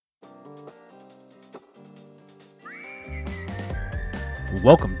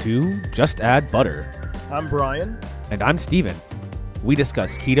Welcome to Just Add Butter. I'm Brian. And I'm Steven. We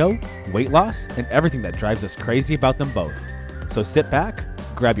discuss keto, weight loss, and everything that drives us crazy about them both. So sit back,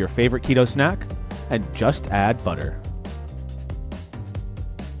 grab your favorite keto snack, and just add butter.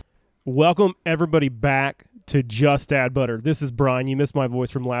 Welcome everybody back to Just Add Butter. This is Brian. You missed my voice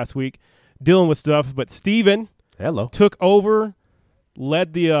from last week, dealing with stuff, but Steven Hello. took over,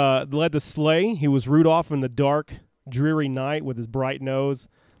 led the sleigh. He was Rudolph in the dark, dreary night with his bright nose,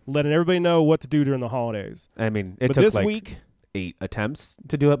 letting everybody know what to do during the holidays. I mean, it But took this like week, 8 attempts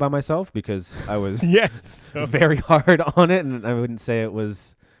to do it by myself because I was yes, very hard on it, and I wouldn't say it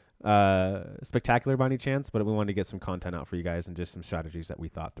was spectacular by any chance, but we wanted to get some content out for you guys and just some strategies that we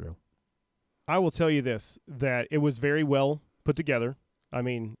thought through. I will tell you this, that it was very well put together. I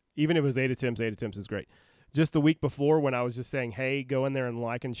mean, even if it was 8 attempts is great. Just the week before when I was just saying, hey, go in there and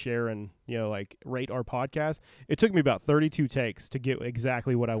like and share and, rate our podcast, it took me about 32 takes to get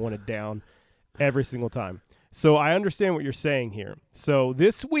exactly what I wanted down every single time. So I understand what you're saying here. So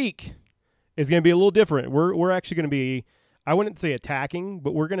this week is going to be a little different. We're actually going to be, I wouldn't say attacking,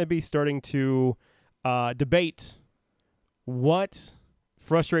 but we're going to be starting to debate what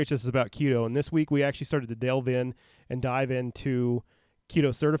frustrates us about keto. And this week we actually started to delve in and dive into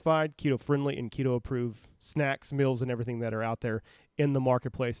keto certified, keto friendly, and keto approved snacks, meals, and everything that are out there in the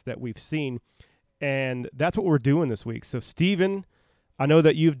marketplace that we've seen. And that's what we're doing this week. So Steven, I know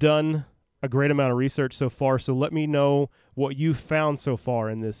that you've done a great amount of research so far. So let me know what you've found so far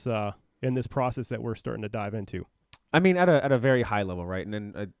in this process that we're starting to dive into. I mean, at a very high level, right? And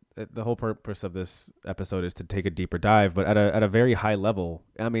then the whole purpose of this episode is to take a deeper dive. But at a very high level,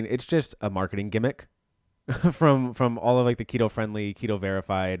 I mean, it's just a marketing gimmick from all of like the keto friendly, keto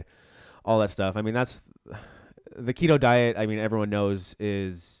verified, all that stuff. I mean, that's the keto diet. I mean, everyone knows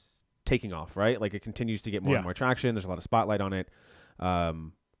is taking off, right? Like it continues to get more and more traction. There's a lot of spotlight on it.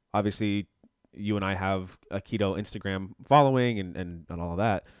 Obviously, you and I have a keto Instagram following and all of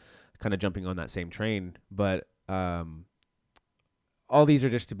that, kind of jumping on that same train. But all these are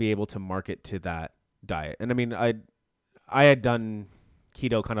just to be able to market to that diet. And I mean, I had done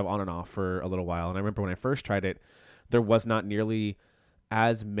keto kind of on and off for a little while. And I remember when I first tried it, there was not nearly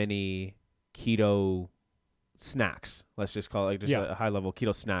as many keto snacks. Let's just call it like a high level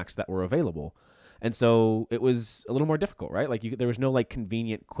keto snacks that were available. And so it was a little more difficult, right? Like there was no like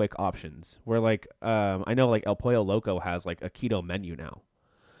convenient, quick options where like, I know like El Pollo Loco has like a keto menu now,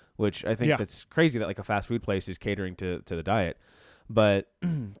 which I think that's crazy that like a fast food place is catering to the diet, but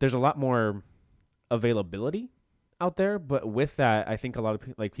there's a lot more availability out there. But with that, I think a lot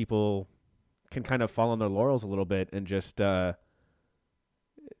of people can kind of fall on their laurels a little bit and just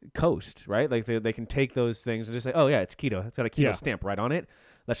coast, right? Like they can take those things and just say, oh yeah, it's keto. It's got a keto stamp right on it.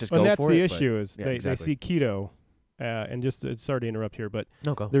 Let's just go for it. And that's the issue is they see keto, and just sorry to interrupt here, but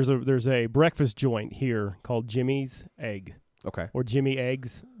there's a breakfast joint here called Jimmy's Egg. Okay. Or Jimmy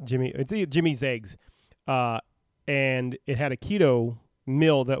Eggs. Jimmy's Eggs. And it had a keto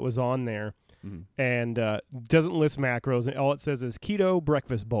meal that was on there. Mm-hmm. And doesn't list macros, and all it says is keto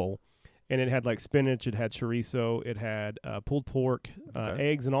breakfast bowl. And it had like spinach, it had chorizo, it had pulled pork,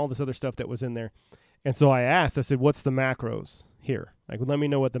 eggs, and all this other stuff that was in there. And so I said, what's the macros here? Like, let me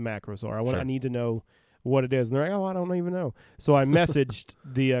know what the macros are. I need to know what it is. And they're like, oh, I don't even know. So I messaged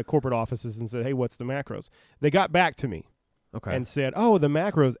the corporate offices and said, hey, what's the macros? They got back to me and said, oh, the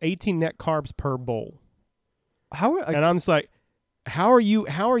macros, 18 net carbs per bowl. And I'm just like, how are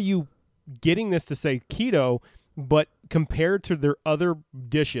you getting this to say keto, but compared to their other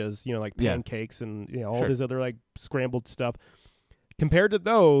dishes, like pancakes and all this other like scrambled stuff, compared to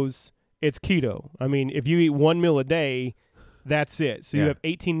those, it's keto. I mean, if you eat one meal a day, that's it. So you have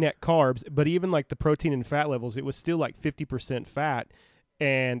 18 net carbs, but even like the protein and fat levels, it was still like 50% fat,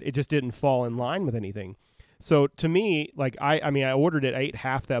 and it just didn't fall in line with anything. So to me, like I ordered it, I ate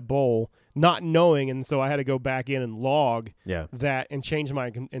half that bowl, not knowing, and so I had to go back in and log that and change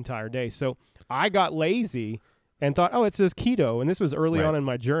my entire day. So I got lazy and thought, oh, it says keto, and this was early on in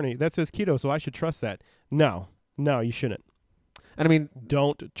my journey. That says keto, so I should trust that. No, you shouldn't. And I mean,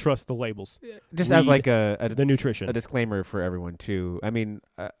 don't trust the labels. Just Read as like the nutrition, a disclaimer for everyone too. I mean,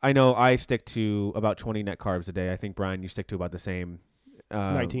 I know I stick to about 20 net carbs a day. I think Brian, you stick to about the same.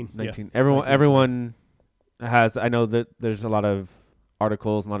 19. Yeah. Everyone has. I know that there's a lot of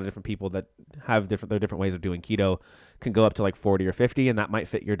articles, and a lot of different people that have different ways of doing keto. Can go up to like 40 or 50, and that might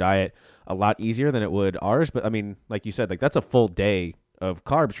fit your diet a lot easier than it would ours. But I mean, like you said, like that's a full day of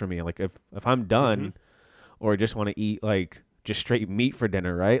carbs for me. Like if I'm done, or just want to eat like just straight meat for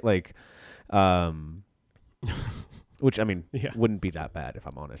dinner, right? Like, which I mean Yeah. wouldn't be that bad if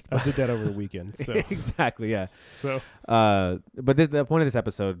I'm honest. I did that over the weekend. So Exactly, yeah. so But the point of this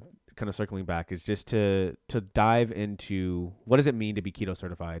episode, kind of circling back, is just to dive into what does it mean to be keto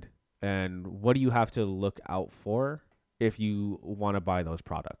certified, and what do you have to look out for if you want to buy those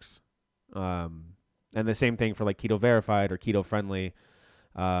products. And the same thing for like keto verified or keto friendly.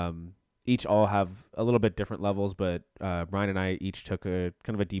 Each all have a little bit different levels, but Brian and I each took a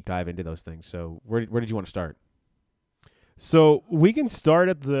kind of a deep dive into those things. So where did you want to start? So we can start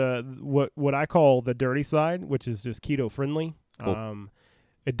at the what I call the dirty side, which is just keto friendly. Cool.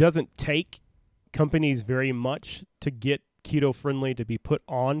 It doesn't take companies very much to get keto friendly to be put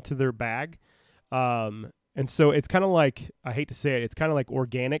onto their bag, and so it's kind of like, I hate to say it, it's kind of like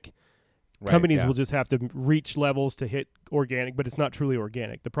organic. Right, Companies yeah. will just have to reach levels to hit organic, but it's not truly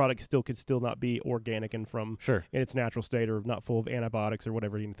organic. The product could still not be organic and from Sure. in its natural state, or not full of antibiotics or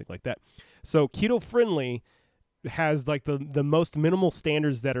whatever, anything like that. So keto friendly has like the most minimal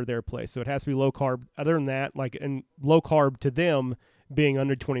standards that are their place. So it has to be low carb. Other than that, like, and low carb to them being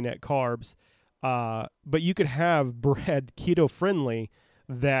under 20 net carbs. But you could have bread keto friendly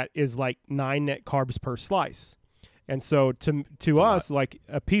that is like 9 net carbs per slice. And so to us, like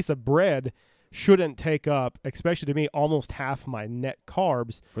a piece of bread shouldn't take up, especially to me, almost half my net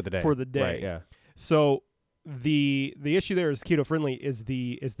carbs For the day. For the day. Right, yeah. So the issue there is keto friendly is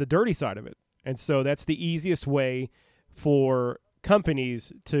the dirty side of it. And so that's the easiest way for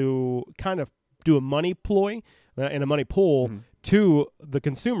companies to kind of do a money ploy and a money pull Mm-hmm. to the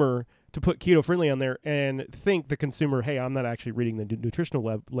consumer to put keto friendly on there and think the consumer, hey, I'm not actually reading the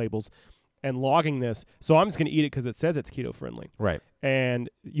nutritional labels and logging this, so I'm just going to eat it because it says it's keto friendly. Right. And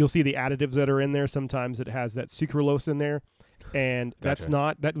you'll see the additives that are in there. Sometimes it has that sucralose in there, and that's Gotcha.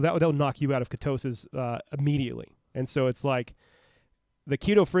 not that'll knock you out of ketosis immediately. And so it's like the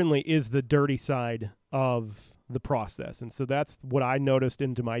keto friendly is the dirty side of the process. And so that's what I noticed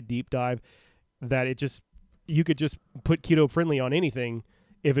into my deep dive, that you could just put keto friendly on anything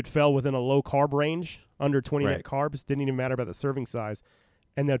if it fell within a low carb range under 20 Right. net carbs. Didn't even matter about the serving size,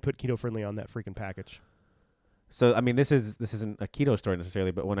 and they'd put keto friendly on that freaking package. So I mean, this isn't a keto story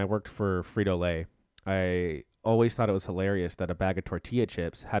necessarily, but when I worked for Frito-Lay, I always thought it was hilarious that a bag of tortilla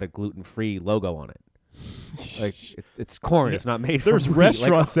chips had a gluten-free logo on it. Like it's corn; Yeah. it's not made. There's from wheat.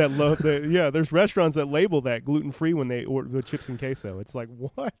 restaurants there's restaurants that label that gluten free when they order the chips and queso. It's like,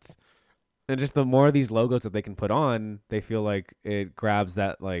 what? And just the more of these logos that they can put on, they feel like it grabs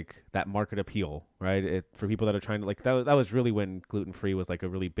that market appeal, right? It for people that are trying to that was really when gluten free was like a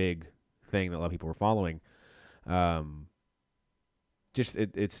really big thing that a lot of people were following. Just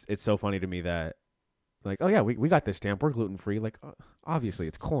it's so funny to me that like, oh yeah, we got this stamp, we're gluten free. Like obviously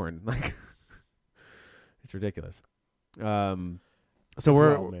it's corn. Like it's ridiculous. So That's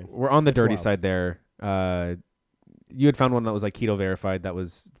we're wild, man. we're on the That's dirty wild. side there. You had found one that was like keto verified that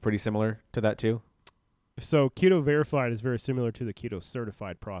was pretty similar to that too. So keto verified is very similar to the keto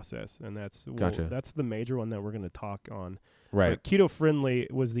certified process, and Gotcha. that's the major one that we're going to talk on. Right. But keto friendly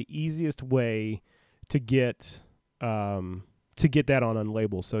was the easiest way to get that on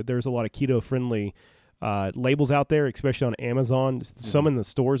labels. So there's a lot of keto friendly labels out there, especially on Amazon, some in the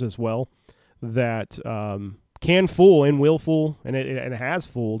stores as well, that can fool and will fool, and it has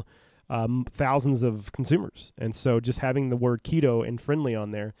fooled thousands of consumers. And so just having the word keto and friendly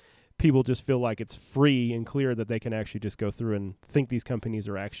on there, people just feel like it's free and clear that they can actually just go through and think these companies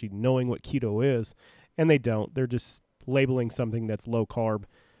are actually knowing what keto is, and they don't. They're just labeling something that's low carb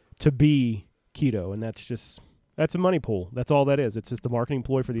to be keto, and that's a money pool. That's all that is. It's just a marketing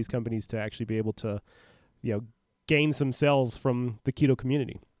ploy for these companies to actually be able to, gain some sales from the keto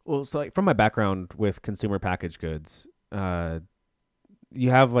community. Well, so like from my background with consumer packaged goods, you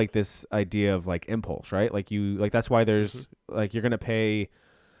have like this idea of like impulse, right? That's why there's like you're gonna pay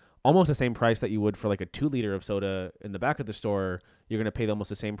almost the same price that you would for like a 2 liter of soda in the back of the store. You're gonna pay almost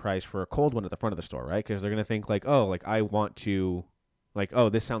the same price for a cold one at the front of the store, right? Because they're gonna think like, oh, like I want to, like, oh,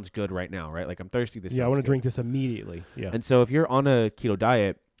 this sounds good right now, right? Like I'm thirsty. This I sounds want to good. drink this immediately. Yeah. And so if you're on a keto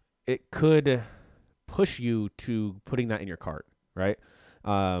diet, it could push you to putting that in your cart, right?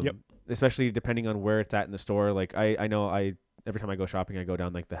 Yep. Especially depending on where it's at in the store. Like I know every time I go shopping, I go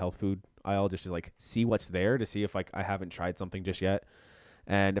down like the health food aisle just to like see what's there to see if like I haven't tried something just yet.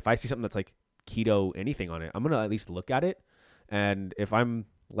 And if I see something that's like keto anything on it, I'm going to at least look at it. And if I'm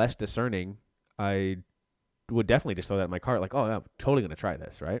less discerning, I would definitely just throw that in my cart. Like, oh, yeah, I'm totally going to try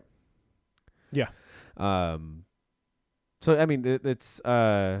this. Right. Yeah. So, I mean, it's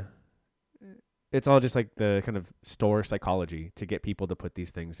all just like the kind of store psychology to get people to put these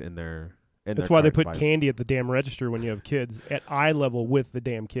things in their in That's their why they current put provider. candy at the damn register when you have kids at eye level with the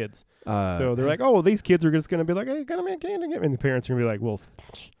damn kids. So they're Uh, like, oh, well, these kids are just going to be like, hey, gotta make candy. And the parents are going to be like, well,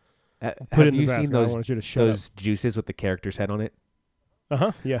 put have it in the you basket. seen I those want you to shut up. those juices with the character's head on it?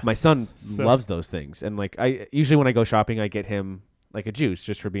 Yeah. My son So- loves those things, and like I usually when I go shopping, I get him like a juice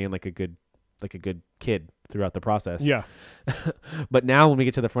just for being like a good kid throughout the process. Yeah. But now when we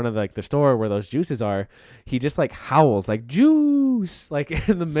get to the front of like the store where those juices are, he just like howls like juice like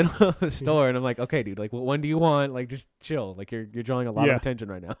in the middle of the store, and I'm like, okay, dude, like what one do you want? Like just chill. Like you're drawing a lot Yeah. of attention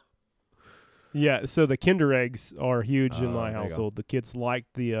right now. Yeah, so the Kinder Eggs are huge in Oh, my there you go. household. The kids like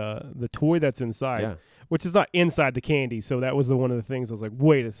the toy that's inside, Yeah. which is not inside the candy. So that was one of the things I was like,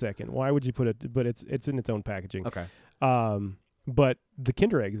 wait a second, why would you put it? But it's in its own packaging. Okay. But the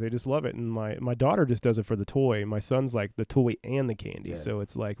Kinder Eggs, they just love it, and my daughter just does it for the toy. My son's like the toy and the candy. Yeah. So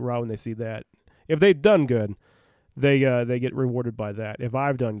it's like right when they see that, if they've done good, they get rewarded by that. If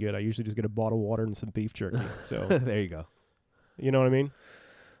I've done good, I usually just get a bottle of water and some beef jerky. So There you go. you know what I mean?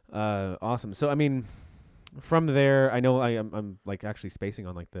 Awesome. So I mean, from there, I know I'm like actually spacing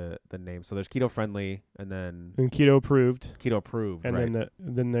on like the name. So there's keto friendly, and then And keto approved. keto approved, And right?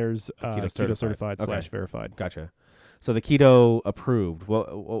 then there's keto keto certified. certified Okay. / verified. Gotcha. So the keto approved.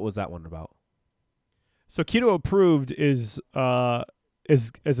 What was that one about? So keto approved is a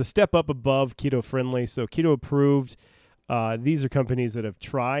step up above keto friendly. So keto approved, these are companies that have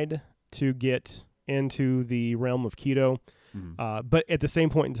tried to get into the realm of keto, but at the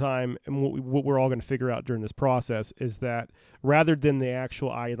same point in time, and what we're all going to figure out during this process is that rather than the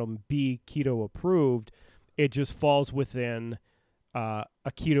actual item be keto approved, it just falls within a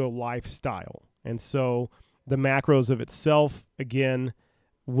keto lifestyle, and so the macros of itself again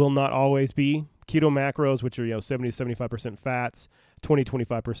will not always be keto macros, which are 70 to 75% fats,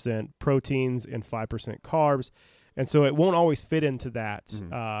 20-25% proteins, and 5% carbs. And so it won't always fit into that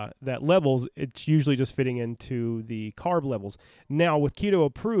that levels. It's usually just fitting into the carb levels. Now with keto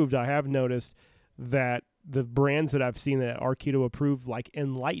approved, I have noticed that the brands that I've seen that are keto approved, like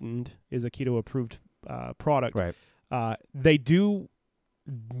Enlightened is a keto approved product. Right. They do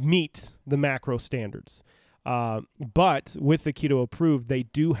meet the macro standards. But with the keto approved, they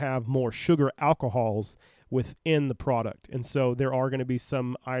do have more sugar alcohols within the product. And so there are going to be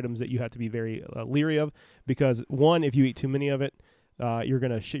some items that you have to be very leery of because, one, if you eat too many of it, you're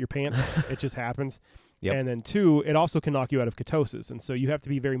going to shit your pants. It just happens. Yep. And then, two, it also can knock you out of ketosis. And so you have to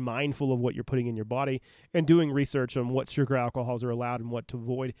be very mindful of what you're putting in your body and doing research on what sugar alcohols are allowed and what to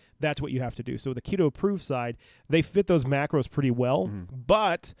avoid. That's what you have to do. So the keto approved side, they fit those macros pretty well,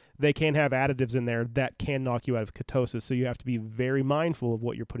 but they can have additives in there that can knock you out of ketosis. So you have to be very mindful of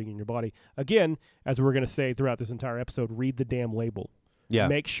what you're putting in your body. Again, as we're going to say throughout this entire episode, read the damn label. Yeah.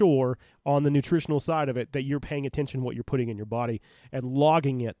 Make sure on the nutritional side of it that you're paying attention to what you're putting in your body and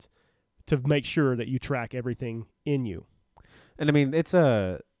logging it to make sure that you track everything in you. And I mean, it's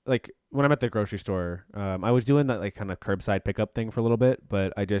like when I'm at the grocery store, I was doing that like kind of curbside pickup thing for a little bit,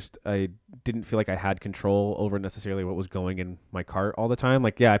 but I didn't feel like I had control over necessarily what was going in my cart all the time.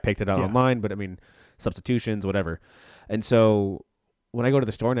 Like, yeah, I picked it out online, but I mean, substitutions, whatever. And so when I go to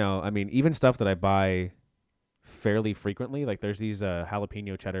the store now, I mean, even stuff that I buy fairly frequently, like there's these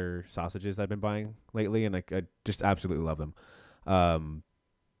jalapeno cheddar sausages that I've been buying lately, and like I just absolutely love them.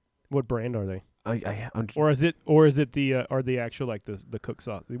 What brand are they? I'm Or is it the are they actual like the cook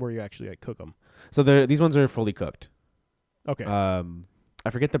sauce where you actually like cook them? So these ones are fully cooked. Okay. I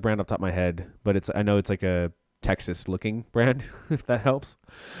forget the brand off the top of my head, but I know it's like a Texas looking brand, if that helps.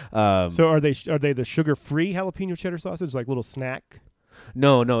 So are they the sugar free jalapeno cheddar sausage, like little snack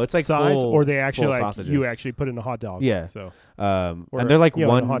No, it's like size, full, or they actually full like sausages. you actually put in a hot dog? Yeah. So and or, they're like in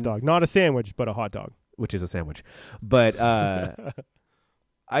one a hot dog, not a sandwich, but a hot dog. which is a sandwich. But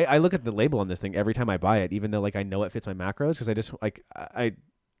I look at the label on this thing every time I buy it, even though like I know it fits my macros, because I just like I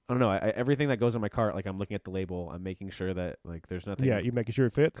don't know. Everything that goes in my cart, like I'm looking at the label, I'm making sure that like there's nothing. Yeah, you making sure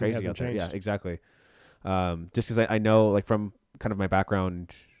it fits. Crazy and hasn't out there. changed. Yeah, exactly. Just because I know like from kind of my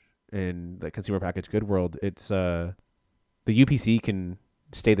background in the consumer packaged good world, it's the UPC can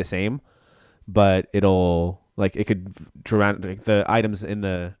stay the same, but it'll like it could the items in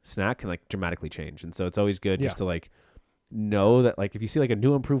the snack can like dramatically change, and so it's always good just to like know that like if you see like a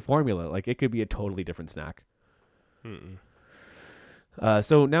new improved formula, like it could be a totally different snack.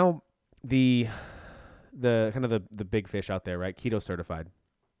 So now the kind of the big fish out there, right? Keto certified.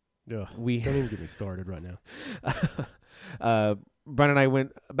 Ugh, don't even get me started right now. Brian and I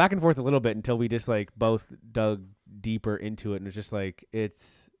went back and forth a little bit until we just like both dug deeper into it, and it's just like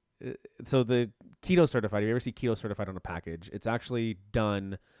so the keto certified. If you ever see keto certified on a package, it's actually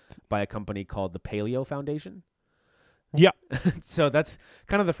done by a company called the Paleo Foundation. Yeah. So that's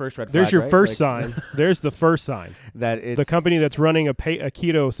kind of the first red flag. There's your right? first sign. There's the first sign. That it's The company that's running a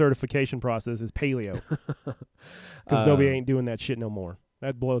keto certification process is paleo. Because nobody ain't doing that shit no more.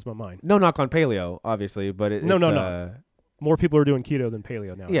 That blows my mind. No knock on paleo, obviously, but No. More people are doing keto than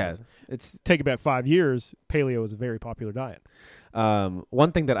paleo now. Yeah, it's take it back 5 years. Paleo is a very popular diet.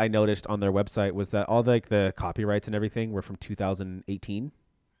 One thing that I noticed on their website was that all the copyrights and everything were from 2018.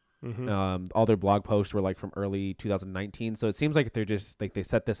 Mm-hmm. All their blog posts were like from early 2019. So it seems like they're just like they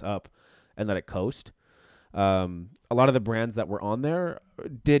set this up and let it coast. A lot of the brands that were on there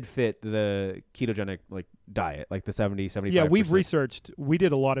did fit the ketogenic like diet, like the 75%. Yeah, we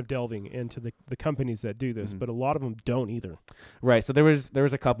did a lot of delving into the companies that do this, but a lot of them don't either. Right. So there was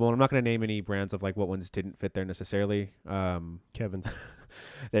a couple, and I'm not going to name any brands of like what ones didn't fit there necessarily. Kevin's.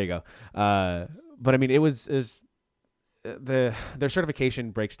 There you go. But I mean, it was their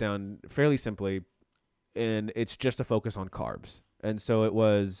certification breaks down fairly simply, and it's just a focus on carbs. And so it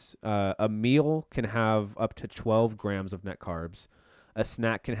was a meal can have up to 12 grams of net carbs. A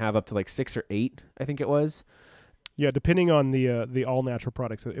snack can have up to like 6 or 8, I think it was. Yeah, depending on the all natural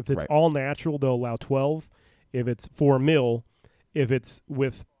products. If it's all natural, they'll allow 12. If it's for a meal, if it's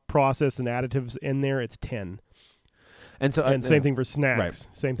with processed and additives in there, it's 10. And so same thing for snacks.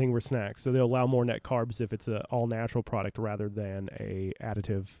 Right. Same thing for snacks. So they'll allow more net carbs if it's a all natural product rather than a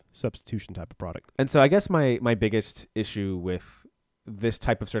additive substitution type of product. And so I guess my biggest issue with this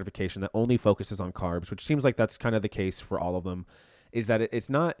type of certification that only focuses on carbs, which seems like that's kind of the case for all of them, is that it's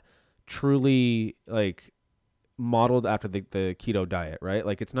not truly like modeled after the keto diet, right?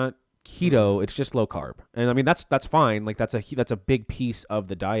 Like it's not keto, it's just low carb. And I mean that's fine. Like that's a big piece of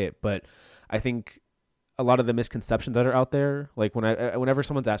the diet, but I think a lot of the misconceptions that are out there, like whenever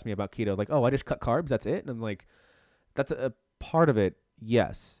someone's asked me about keto, like, "Oh, I just cut carbs, that's it." And I'm like, that's a part of it,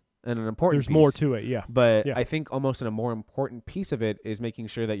 yes. And an important There's piece. more to it, yeah. But I think almost a more important piece of it is making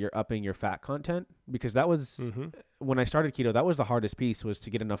sure that you're upping your fat content, because that was when I started keto, that was the hardest piece, was to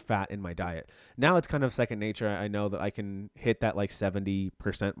get enough fat in my diet. Now it's kind of second nature. I know that I can hit that like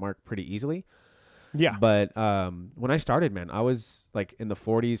 70% mark pretty easily. Yeah. But when I started, man, I was like in the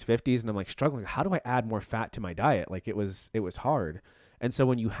 40s, 50s, and I'm like struggling. How do I add more fat to my diet? Like it was hard. And so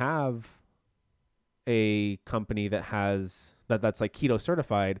when you have a company that has that's like keto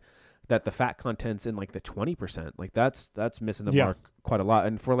certified, that the fat content's in like the 20%, like that's missing the mark quite a lot.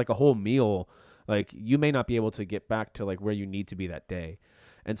 And for like a whole meal, like you may not be able to get back to like where you need to be that day.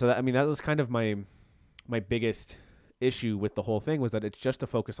 And so that, I mean, that was kind of my biggest issue with the whole thing, was that it's just a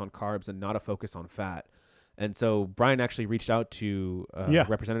focus on carbs and not a focus on fat. And so Brian actually reached out to a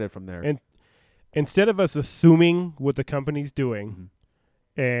representative from there. And instead of us assuming what the company's doing,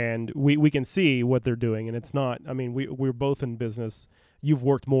 and we can see what they're doing, and it's not, I mean, we're both in business. You've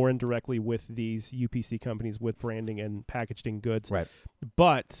worked more indirectly with these UPC companies with branding and packaging goods. Right.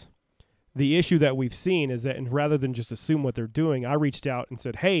 But the issue that we've seen is that, and rather than just assume what they're doing, I reached out and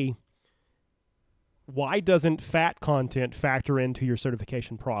said, hey, why doesn't fat content factor into your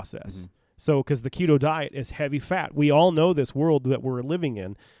certification process? So, because the keto diet is heavy fat. We all know this world that we're living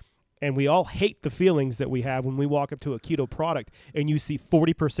in, and we all hate the feelings that we have when we walk up to a keto product and you see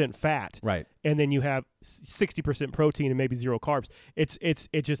 40% fat, right? And then you have 60% protein and maybe 0 carbs. It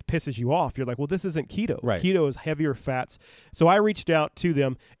just pisses you off. You're like, well, this isn't keto. Right. Keto is heavier fats. So I reached out to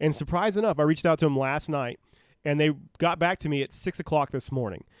them, and surprise enough, I reached out to them last night, and they got back to me at 6:00 this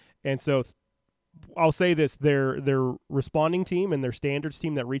morning. And so I'll say this: their responding team and their standards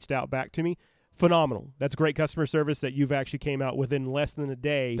team that reached out back to me, phenomenal. That's great customer service that you've actually came out within less than a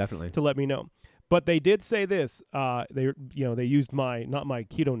day. Definitely. To let me know. But they did say this. They used not my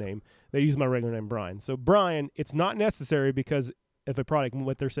keto name. They used my regular name, Brian. So Brian, it's not necessary, because if a product,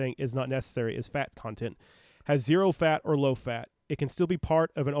 what they're saying is not necessary, is fat content, has 0 fat or low fat, it can still be part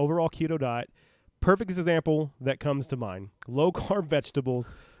of an overall keto diet. Perfect example that comes to mind: low carb vegetables.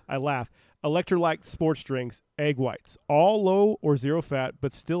 I laugh. Electrolyte sports drinks, egg whites, all low or 0 fat,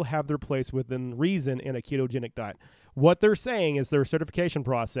 but still have their place within reason in a ketogenic diet. What they're saying is their certification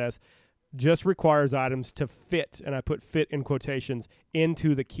process just requires items to fit, and I put fit in quotations,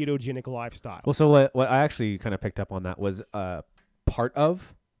 into the ketogenic lifestyle. Well, so what I actually kind of picked up on that was part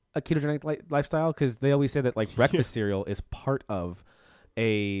of a ketogenic lifestyle, because they always say that like breakfast cereal is part of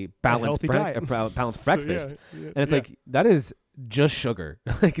a balanced diet. balanced breakfast. And it's like, that is just sugar.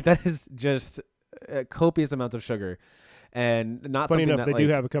 Like that is just copious amounts of sugar, and not funny something enough. that, They do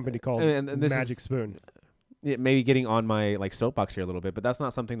have a company called and this Magic Spoon. Maybe getting on my like soapbox here a little bit, but that's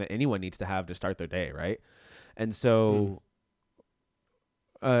not something that anyone needs to have to start their day, right? And so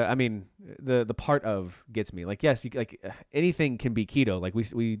I mean, the part of gets me. Like, yes, anything can be keto. Like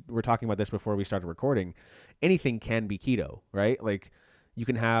we were talking about this before we started recording. Anything can be keto, right? Like, you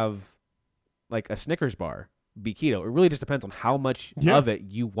can have like a Snickers bar be keto. It really just depends on how much of it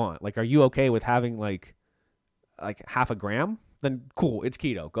you want. Like, are you okay with having like half a gram? Then cool, it's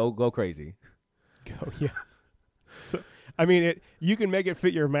keto. Go crazy. Yeah. So I mean, you can make it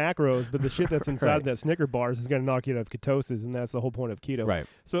fit your macros, but the shit that's inside Right. that Snicker bars is going to knock you out of ketosis, and that's the whole point of keto. Right.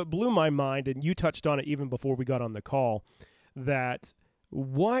 So it blew my mind, and you touched on it even before we got on the call, that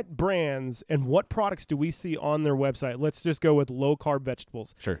what brands and what products do we see on their website? Let's just go with low-carb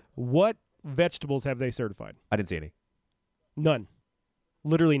vegetables. Sure. What vegetables have they certified? I didn't see any. None.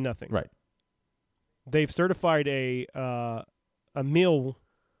 Literally nothing. Right. They've certified a meal,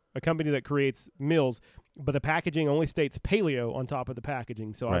 a company that creates meals, but the packaging only states paleo on top of the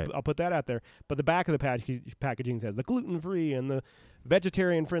packaging. So Right. I'll put that out there. But the back of the packaging says the gluten-free and the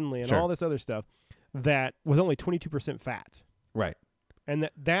vegetarian-friendly and Sure. all this other stuff that was only 22% fat. Right. And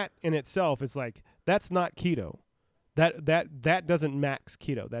that in itself is like, that's not keto. That doesn't max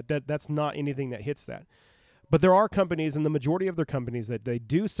keto. That's not anything that hits that. But there are companies, and the majority of their companies that they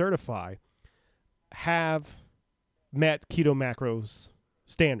do certify have met keto macros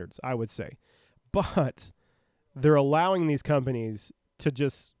standards, I would say. But they're allowing these companies to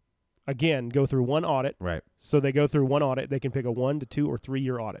just, again, go through one audit. Right. So they go through one audit. They can pick a 1 to 2 or 3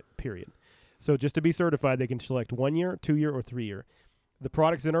 year audit, period. So just to be certified, they can select 1 year, 2 year, or 3 year. The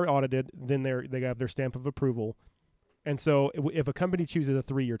products that are audited, then they have their stamp of approval. And so if a company chooses a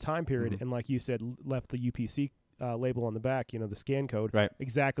 3 year time period, Mhm. and like you said, left the UPC label on the back, the scan code, Right.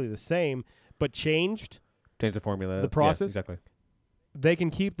 exactly the same, but changed Change the formula. the process. Yeah, exactly. They can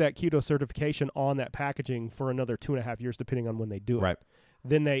keep that keto certification on that packaging for another 2.5 years, depending on when they do it. Right.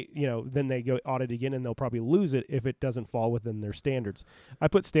 Then they go audit again, and they'll probably lose it if it doesn't fall within their standards. I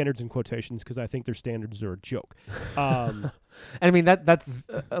put standards in quotations because I think their standards are a joke. And I mean, that's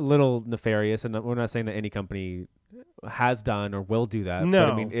a little nefarious, and we're not saying that any company has done or will do that. No.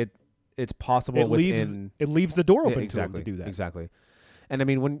 But I mean, it's possible it leaves the door open to them to do that. Exactly. And I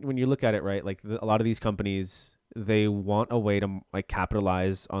mean, when you look at it, right, like a lot of these companies, they want a way to like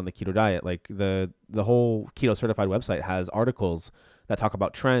capitalize on the keto diet. Like the whole keto certified website has articles that talk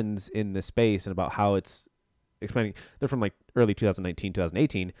about trends in this space and about how it's explaining. They're from like early 2019,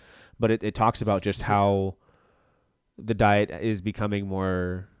 2018, but it talks about just how the diet is becoming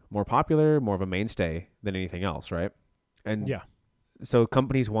more popular, more of a mainstay than anything else, right? And Yeah. so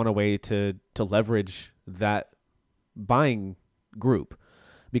companies want a way to leverage that buying group,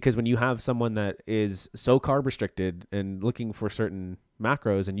 because when you have someone that is so carb restricted and looking for certain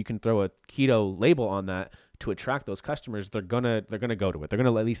macros, and you can throw a keto label on that to attract those customers, they're gonna go to it. They're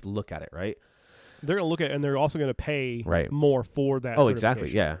gonna at least look at it, right? They're going to look at it, and they're also going to pay Right. more for that Oh, certification.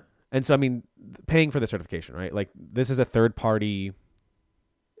 exactly, yeah. And so I mean, paying for the certification, right? Like this is a third party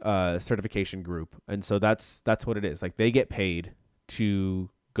certification group, and so that's what it is. Like they get paid to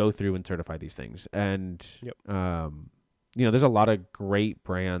go through and certify these things, and Yep. there's a lot of great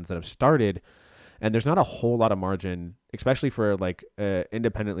brands that have started, and there's not a whole lot of margin, especially for like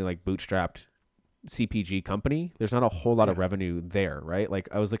independently like bootstrapped CPG company. There's not a whole lot of revenue there, right? Like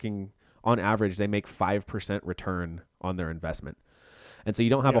I was looking, on average, they make 5% return on their investment, and so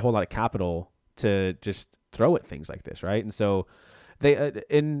you don't have a whole lot of capital to just throw at things like this, right? And so they,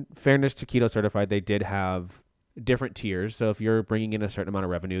 in fairness to Keto Certified, they did have different tiers. So if you're bringing in a certain amount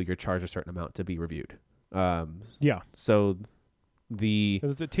of revenue, you're charged a certain amount to be reviewed. So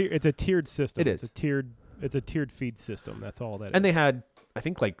it's a tiered system. It is. It's a tiered feed system. That's all that is. And they had, I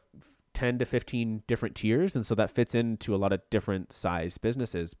think, like 10 to 15 different tiers, and so that fits into a lot of different size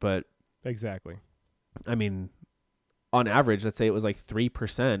businesses. But exactly. I mean, on average, let's say it was like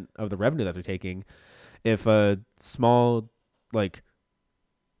 3% of the revenue that they're taking. If a small like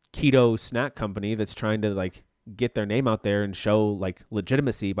keto snack company that's trying to like get their name out there and show like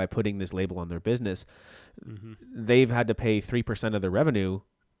legitimacy by putting this label on their business, they've had to pay 3% of their revenue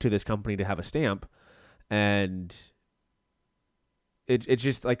to this company to have a stamp. And it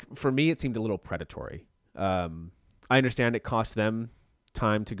just, like, for me, it seemed a little predatory. I understand it costs them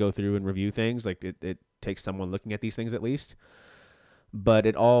time to go through and review things. Like it takes someone looking at these things at least, but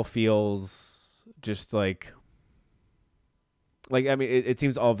it all feels just like I mean, it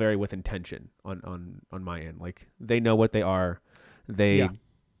seems all very with intention on my end. Like they know what they are. They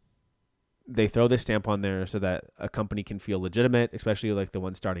throw this stamp on there so that a company can feel legitimate, especially like the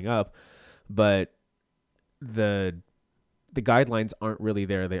one starting up. But the guidelines aren't really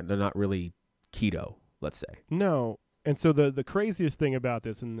there. They're not really keto, let's say. No. And so the craziest thing about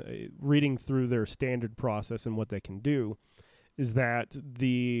this, and reading through their standard process and what they can do, is that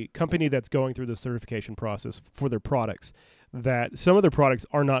the company that's going through the certification process for their products, that some of their products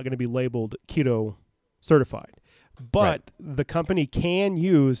are not going to be labeled keto certified. But the company can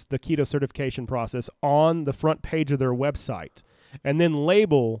use the keto certification process on the front page of their website and then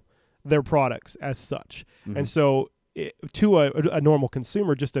label their products as such. And so to a normal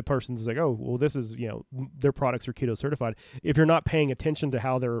consumer, just a person's like, oh, well, this is, their products are keto certified. If you're not paying attention to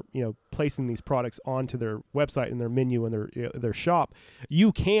how they're, placing these products onto their website and their menu and their shop,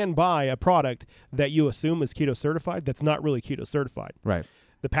 you can buy a product that you assume is keto certified that's not really keto certified. Right.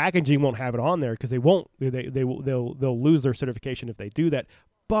 The packaging won't have it on there because they won't. They'll lose their certification if they do that.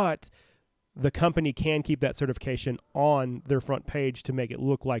 But the company can keep that certification on their front page to make it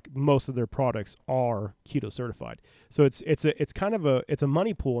look like most of their products are keto certified. So it's kind of a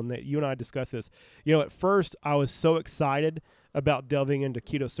money pool, and that you and I discussed this. At first I was so excited about delving into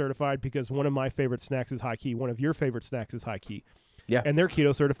keto certified because one of my favorite snacks is High Key. One of your favorite snacks is High Key. Yeah. And they're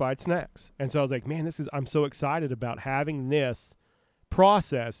keto certified snacks. And so I was like, man, I'm so excited about having this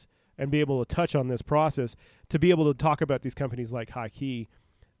process and be able to touch on this process to be able to talk about these companies like High Key.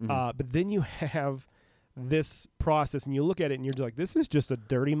 But then you have this process and you look at it and you're like, this is just a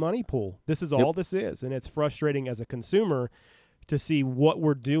dirty money pool. This is all this is. And it's frustrating as a consumer to see what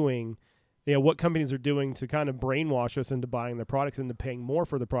we're doing, what companies are doing to kind of brainwash us into buying their products and into paying more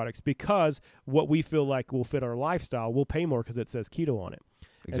for the products because what we feel like will fit our lifestyle, we'll pay more because it says keto on it.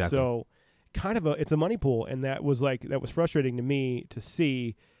 Exactly. And so kind of it's a money pool. And that was frustrating to me to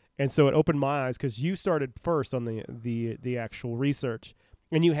see. And so it opened my eyes because you started first on the actual research.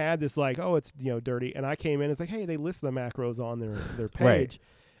 And you had this like, oh, it's dirty. And I came in, it's like, hey, they list the macros on their page. Right.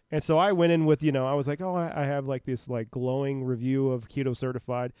 And so I went in with, I was like, oh, I have like this like glowing review of keto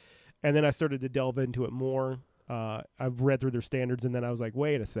certified. And then I started to delve into it more. I've read through their standards, and then I was like,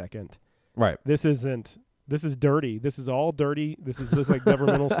 wait a second. Right. This is dirty. This is all dirty. This is like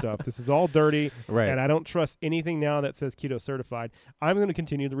governmental stuff. This is all dirty. Right. And I don't trust anything now that says keto certified. I'm going to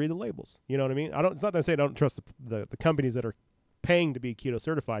continue to read the labels. You know what I mean? It's not that I say I don't trust the companies that are paying to be keto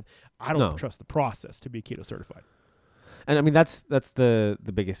certified. I don't trust the process to be keto certified. And I mean that's the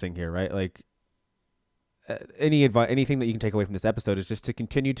biggest thing here, right? Like anything that you can take away from this episode is just to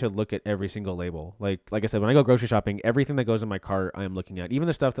continue to look at every single label. Like I said, when I go grocery shopping, everything that goes in my cart I am looking at, even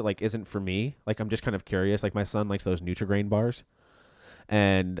the stuff that like isn't for me. Like I'm just kind of curious. Like my son likes those Nutri-Grain bars,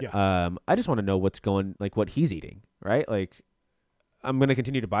 and I just want to know what's going, like what he's eating, right? Like I'm gonna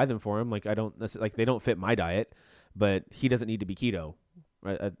continue to buy them for him. Like they don't fit my diet. But he doesn't need to be keto,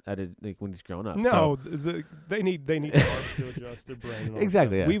 right? When he's growing up. No, they need carbs to adjust their brain. And all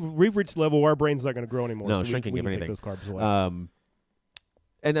exactly. Yeah. We've reached the level where our brain's not going to grow anymore. No, so shrinking. We if can anything, take those carbs away.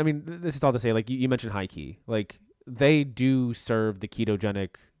 And I mean, this is all to say, like you mentioned High Key, like they do serve the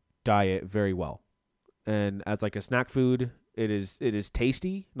ketogenic diet very well, and as like a snack food, it is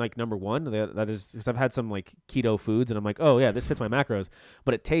tasty. Like number one, that is because I've had some like keto foods and I'm like, oh yeah, this fits my macros,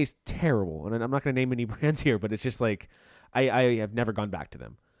 but it tastes terrible. And I'm not going to name any brands here, but it's just like I have never gone back to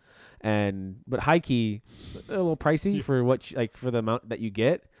them. But High Key, a little pricey for for the amount that you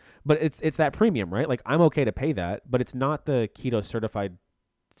get, but it's that premium, right? Like I'm okay to pay that, but it's not the keto certified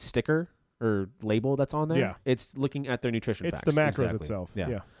sticker or label that's on there. Yeah, it's looking at their nutrition. It's facts. the macros exactly. itself.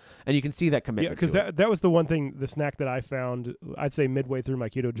 Yeah. And you can see that commitment. Yeah, because that was the one thing, the snack that I found, I'd say midway through my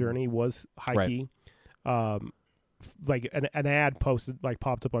keto journey was High Key. Like an ad posted, like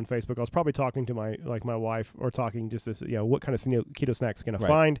popped up on Facebook. I was probably talking to my wife or talking just this, what kind of keto snacks can I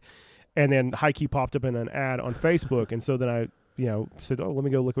find? And then High Key popped up in an ad on Facebook. And so then I, said, oh, let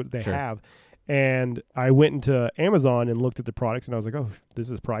me go look what they have. And I went into Amazon and looked at the products and I was like, oh, this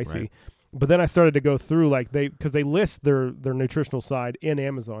is pricey. Right. But then I started to go through because they list their nutritional side in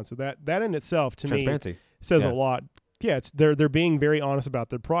Amazon. So that in itself to me says a lot. Yeah, it's they're being very honest about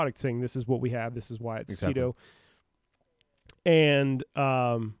their product, saying this is what we have, this is why it's keto. And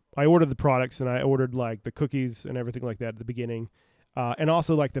I ordered the products and I ordered like the cookies and everything like that at the beginning. And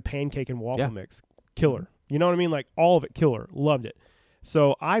also like the pancake and waffle mix. Killer. You know what I mean? Like all of it killer. Loved it.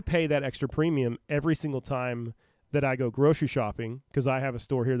 So I pay that extra premium every single time that I go grocery shopping because I have a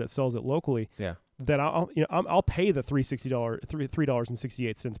store here that sells it locally. Yeah. That I'll pay the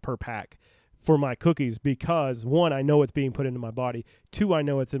 $3.68 per pack for my cookies because 1, I know it's being put into my body. 2, I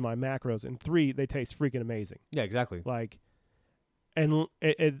know it's in my macros, and 3, they taste freaking amazing. Yeah, exactly. Like, and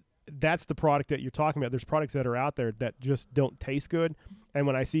that's the product that you're talking about. There's products that are out there that just don't taste good. And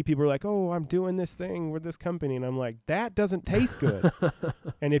when I see people are like, oh, I'm doing this thing with this company, and I'm like, that doesn't taste good.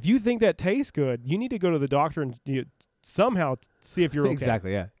 And if you think that tastes good, you need to go to the doctor and somehow see if you're okay.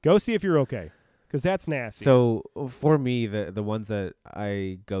 Exactly, yeah. Go see if you're okay. because that's nasty. So for me, the ones that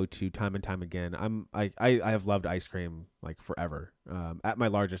I go to time and time again, I have loved ice cream like forever. At my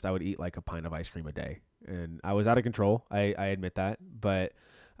largest, I would eat like a pint of ice cream a day, and I was out of control. I admit that, but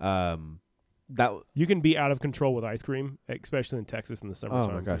that you can be out of control with ice cream, especially in Texas in the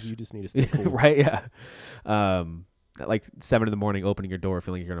summertime. Oh my gosh. You just need to stay cool. right, yeah. At like 7 a.m, opening your door,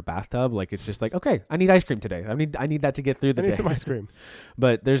 feeling you're in a bathtub. Like it's just like, okay, I need ice cream today. I need that to get through the I need day. some ice cream.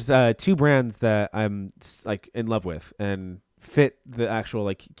 But there's two brands that I'm like in love with and fit the actual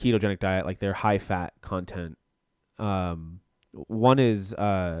like ketogenic diet, like their high fat content. One is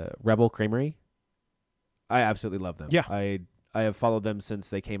Rebel Creamery. I absolutely love them. Yeah. I have followed them since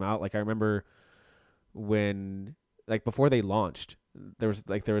they came out. Like I remember when like before they launched, there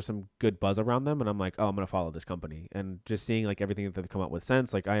was some good buzz around them, and I'm like, oh, I'm gonna follow this company, and just seeing like everything that they've come out with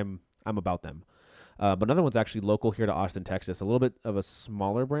since, like I'm about them. But another one's actually local here to Austin, Texas, a little bit of a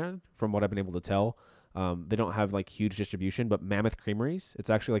smaller brand from what I've been able to tell. They don't have like huge distribution, but Mammoth Creameries, it's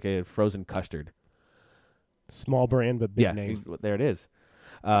actually like a frozen custard. Small brand, but big name. There it is.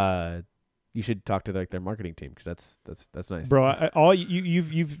 You should talk to like their marketing team because that's nice, Bro.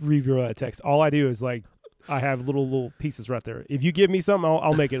 You've reviewed that text. All I do is like I have little pieces right there. If you give me something,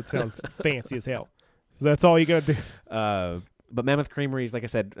 I'll make it sound fancy as hell. So that's all you gotta do. But Mammoth Creameries, like I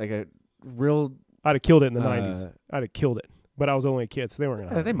said, like a real. I'd have killed it in the 90s. I'd have killed it, but I was only a kid, so they weren't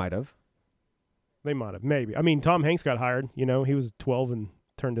gonna. Hire They me. might have. They might have, maybe. I mean, Tom Hanks got hired. You know, he was 12 and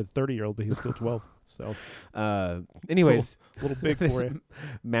turned to 30-year-old, but he was still 12. So, anyways, a little big for you.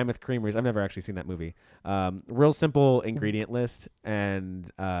 Mammoth Creameries. I've never actually seen that movie. Real simple ingredient list, and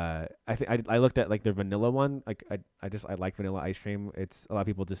I think I looked at like their vanilla one. Like I like vanilla ice cream. It's a lot of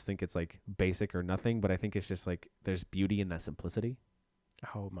people just think it's like basic or nothing, but I think it's just like there's beauty in that simplicity.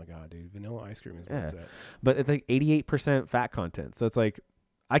 Oh my god, dude! Vanilla ice cream is where it's at. But it's like 88% fat content, so it's like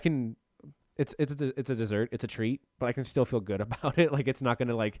I can. It's a dessert. It's a treat, but I can still feel good about it. Like it's not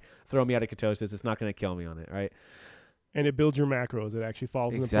gonna like throw me out of ketosis. It's not gonna kill me on it, right? And it builds your macros. It actually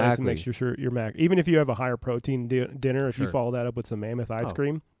falls into place and makes sure your even if you have a higher protein dinner, if you follow that up with some Mammoth ice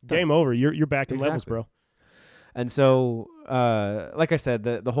cream, game over. You're back in levels, bro. And so, like I said,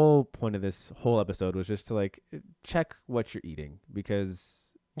 the whole point of this whole episode was just to like check what you're eating because.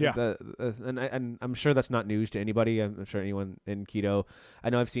 Yeah. And I'm sure that's not news to anybody. I'm sure anyone in keto.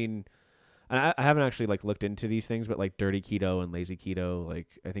 I know I've seen. I haven't actually like looked into these things, but like dirty keto and lazy keto, like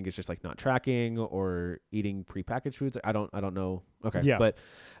I think it's just like not tracking or eating prepackaged foods. I don't know. Okay. Yeah. But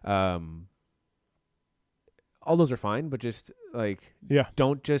all those are fine, but just like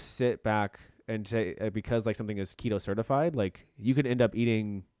don't just sit back and say because like something is keto certified, like you could end up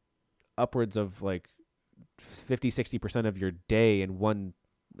eating upwards of like 50-60% of your day in one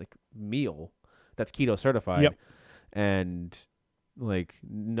like meal that's keto certified and like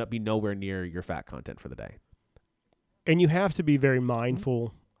not be nowhere near your fat content for the day. And you have to be very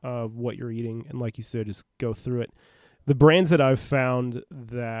mindful of what you're eating. And like you said, just go through it. The brands that I've found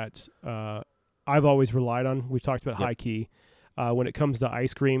that I've always relied on, we've talked about High Key. When it comes to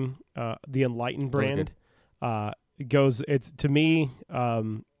ice cream, the Enlightened brand it's to me,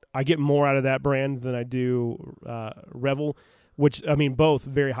 I get more out of that brand than I do Revel, which, I mean, both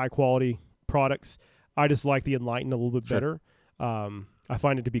very high quality products. I just like the Enlightened a little bit better. I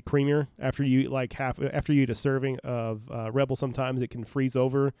find it to be creamier after you eat after you eat a serving of Rebel. Sometimes it can freeze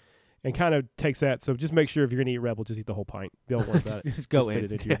over and kind of takes that. So just make sure if you're gonna eat Rebel, just eat the whole pint. Don't worry about it. Just fit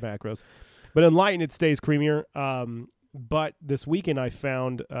it into your macros. But Enlightened, it stays creamier. But this weekend I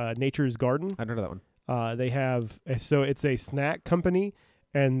found Nature's Garden. I don't know that one. They have so it's a snack company,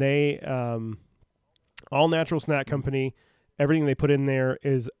 and they all natural snack company. Everything they put in there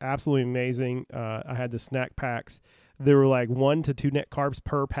is absolutely amazing. I had the snack packs. There were like 1 to 2 net carbs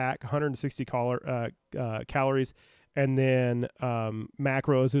per pack, 160 calories, and then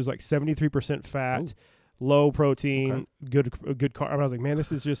macros. It was like 73% fat, low protein, good carb. I was like, man,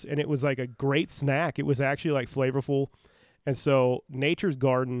 this is just, and it was like a great snack. It was actually like flavorful, and so Nature's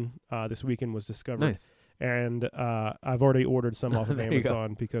Garden this weekend was discovered. Nice. And I've already ordered some off of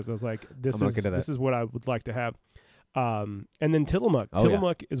Amazon because I was like, this is what I would like to have. And then Tillamook.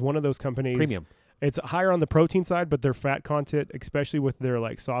 Tillamook is one of those companies. Premium. It's higher on the protein side, but their fat content, especially with their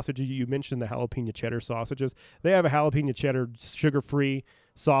like sausages. You mentioned the jalapeno cheddar sausages. They have a jalapeno cheddar sugar-free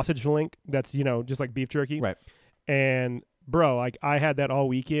sausage link that's, just like beef jerky. Right. And bro, like I had that all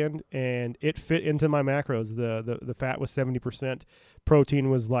weekend and it fit into my macros. The fat was 70%.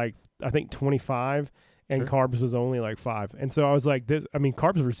 Protein was like, I think 25 and carbs was only like 5. And so I was like,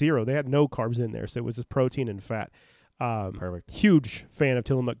 carbs were 0. They had no carbs in there. So it was just protein and fat. Perfect. Huge fan of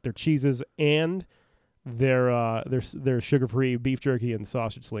Tillamook, their cheeses and their sugar-free beef jerky and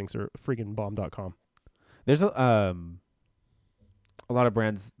sausage links are freaking bomb.com. There's a lot of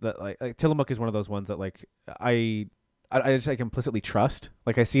brands that like Tillamook is one of those ones that like I just like implicitly trust.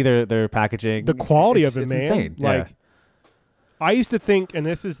 Like I see their packaging, the quality of it, it's man. insane. Like Yeah. I used to think, and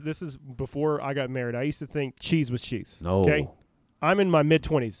this is before I got married, I used to think cheese was cheese. No. Okay. I'm in my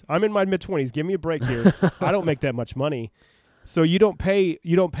mid-20s. Give me a break here. I don't make that much money. So you don't pay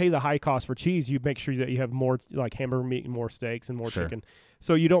the high cost for cheese. You make sure that you have more like hamburger meat and more steaks and more Sure. chicken.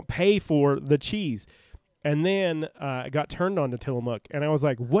 So you don't pay for the cheese. And then I got turned on to Tillamook, and I was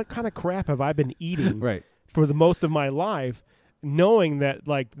like, what kind of crap have I been eating Right. for the most of my life, knowing that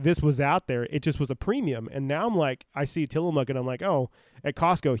like this was out there? It just was a premium. And now I'm like, I see Tillamook and I'm like, oh, at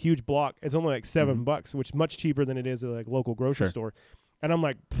Costco, huge block, it's only like $7, which is much cheaper than it is at like local grocery Sure. store. And I'm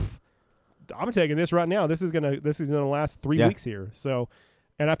like, I'm taking this right now. This is gonna last 3 Yeah. weeks here. So,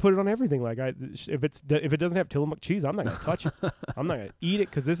 and I put it on everything. Like if it doesn't have Tillamook cheese, I'm not gonna touch it. I'm not gonna eat it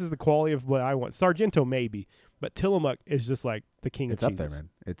because this is the quality of what I want. Sargento maybe, but Tillamook is just like the king It's of up cheeses. there,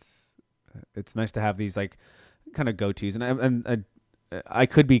 man. It's nice to have these like kind of go-tos, and I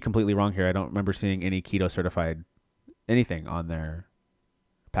could be completely wrong here. I don't remember seeing any keto certified anything on their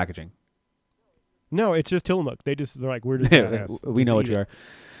packaging. No, it's just Tillamook. They're like, we're just Yeah, badass. we Just know what eat you it. are.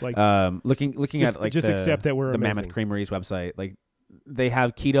 Like, looking just- at like just the, accept that we're the Mammoth amazing. Creamery's website. Like they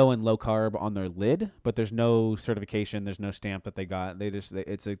have keto and low carb on their lid, but there's no certification. There's no stamp that they got.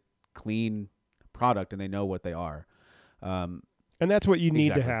 It's a clean product, and they know what they are. And that's what you need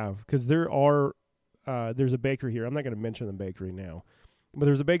to Exactly. have, because there's a bakery here. I'm not going to mention the bakery now, but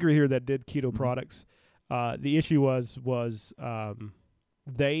there's a bakery here that did keto Mhm. products. The issue was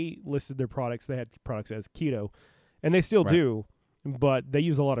they listed their products. They had products as keto, and they still Right. do, but they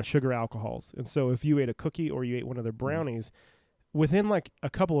use a lot of sugar alcohols. And so if you ate a cookie or you ate one of their brownies, within like a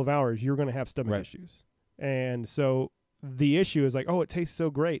couple of hours, you're going to have stomach Right. issues. And so the issue is like, oh, it tastes so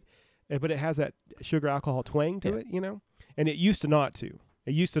great, but it has that sugar alcohol twang to Yeah. it, you know? And it used to not to.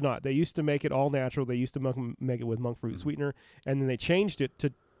 It used to not. They used to make it all natural. They used to make it with monk fruit Mhm. sweetener, and then they changed it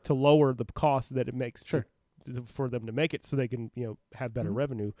to lower the cost that it makes Sure. for them to make it, so they can have better Mhm.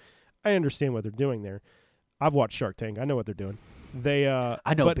 revenue. I understand what they're doing there. I've watched Shark Tank. I know what they're doing. They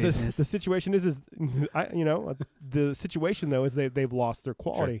I know but business. the situation is the situation though is they've lost their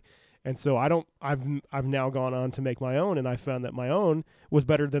quality. And so I've now gone on to make my own, and I found that my own was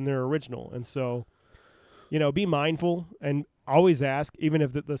better than their original. And so, be mindful and always ask, even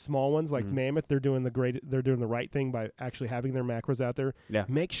if the small ones like Mhm. Mammoth, they're doing the right thing by actually having their macros out there. Yeah.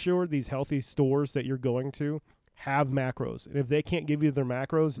 Make sure these healthy stores that you're going to have macros. And if they can't give you their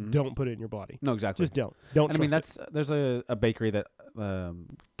macros, Mhm. don't put it in your body. No, exactly. Just don't. Don't And I mean, trust there's a bakery that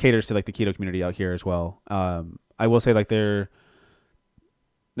caters to like the keto community out here as well. I will say like their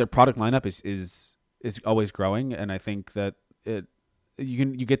product lineup is always growing, and I think that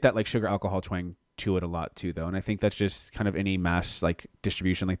you get that like sugar alcohol twang to it a lot too, though. And I think that's just kind of any mass like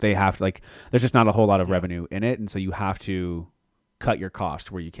distribution. Like they have like there's just not a whole lot of Yeah. revenue in it, and so you have to cut your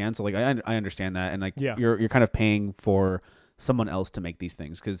cost where you can. So like I understand that, and like Yeah. you're kind of paying for someone else to make these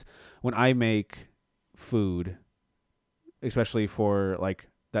things, because when I make food, especially for like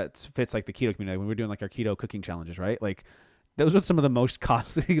that fits like the keto community, when we're doing like our keto cooking challenges, right? Like those were some of the most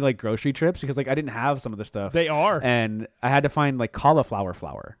costly like grocery trips, because like I didn't have some of the stuff, They are. and I had to find like cauliflower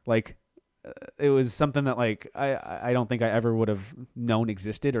flour. Like it was something that like I don't think I ever would have known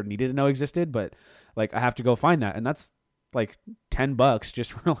existed or needed to know existed, but like I have to go find that, and that's like $10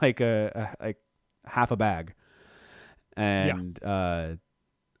 just for like a like half a bag. And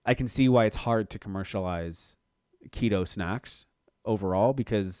I can see why it's hard to commercialize keto snacks overall,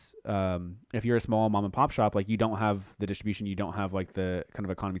 because if you're a small mom and pop shop, like you don't have the distribution, you don't have like the kind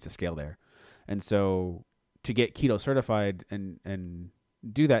of economies of scale there. And so to get keto certified and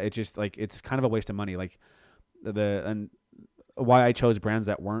do that, it just like it's kind of a waste of money. Like and why I chose brands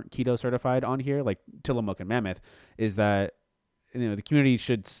that weren't keto certified on here, like Tillamook and Mammoth, is that the community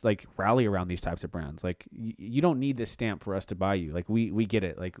should like rally around these types of brands. Like you don't need this stamp for us to buy you. Like we get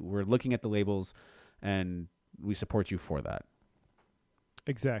it. Like we're looking at the labels, and we support you for that.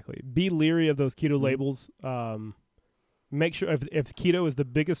 Exactly. Be leery of those keto Mhm. labels. Make sure if keto is the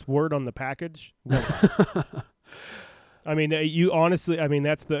biggest word on the package, don't buy it. I mean, you honestly,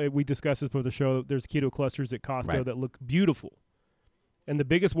 we discussed this before the show. There's keto clusters at Costco Right. that look beautiful, and the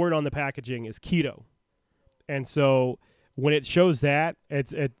biggest word on the packaging is keto. And so when it shows that,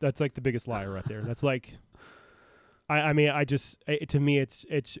 that's like the biggest liar right there. That's like, to me, it's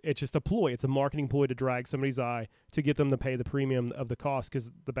just a ploy. It's a marketing ploy to drag somebody's eye to get them to pay the premium of the cost,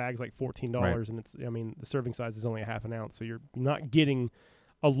 because the bag's like $14, and the serving size is only a half an ounce, so you're not getting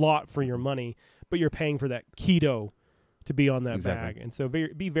a lot for your money. but you're paying for that keto to be on that Exactly. bag. And so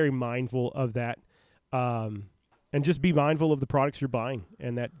be very mindful of that. And just be mindful of the products you're buying.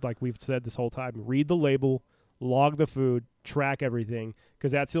 And that, like we've said this whole time, read the label, log the food, track everything,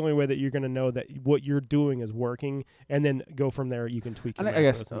 because that's the only way that you're going to know that what you're doing is working, and then go from there. You can tweak your And I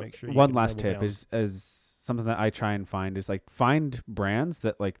guess macros and make sure one you can last double tip down. is something that I try and find is like find brands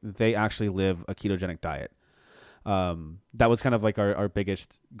that like they actually live a ketogenic diet. That was kind of like our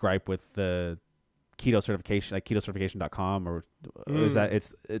biggest gripe with the keto certification, like ketocertification.com, or is that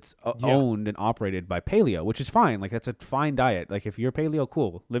it's owned and operated by paleo, which is fine. Like that's a fine diet. Like if you're paleo,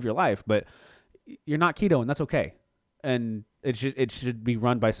 cool, live your life, but you're not keto, and that's okay. And it should be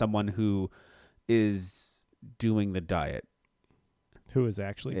run by someone who is doing the diet. Who is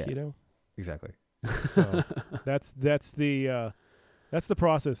actually Yeah. keto? Exactly. So that's the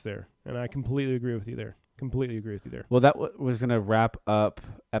process there, and I completely agree with you there. Well, that was going to wrap up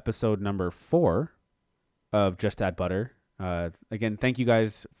episode number 4 of Just Add Butter. Again, thank you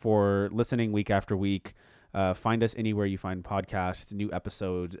guys for listening week after week. Find us anywhere you find podcasts. New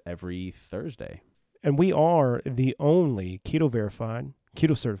episodes every Thursday. And we are the only keto verified,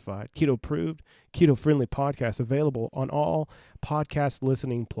 keto certified, keto approved, keto friendly podcast available on all podcast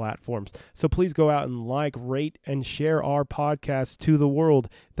listening platforms. So please go out and like, rate, and share our podcast to the world.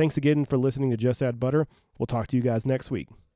 Thanks again for listening to Just Add Butter. We'll talk to you guys next week.